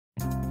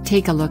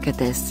Take a look at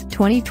this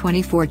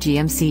 2024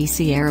 GMC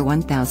Sierra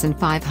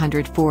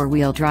 1500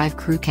 4-wheel drive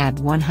crew cab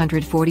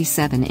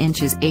 147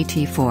 inches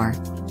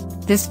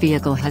AT4. This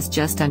vehicle has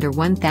just under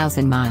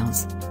 1,000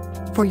 miles.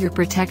 For your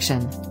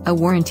protection, a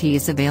warranty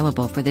is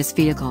available for this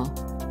vehicle.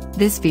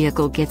 This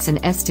vehicle gets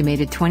an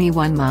estimated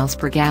 21 miles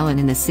per gallon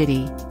in the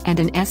city, and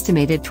an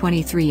estimated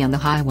 23 on the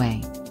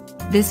highway.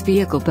 This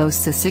vehicle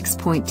boasts a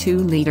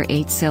 6.2-liter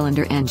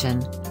 8-cylinder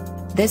engine.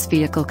 This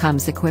vehicle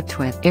comes equipped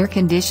with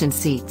air-conditioned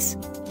seats,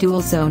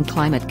 dual-zone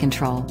climate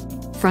control,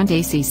 front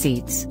AC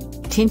seats,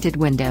 tinted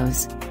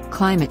windows,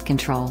 climate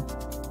control.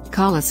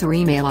 Call us or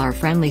email our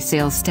friendly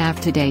sales staff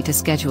today to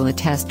schedule a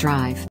test drive.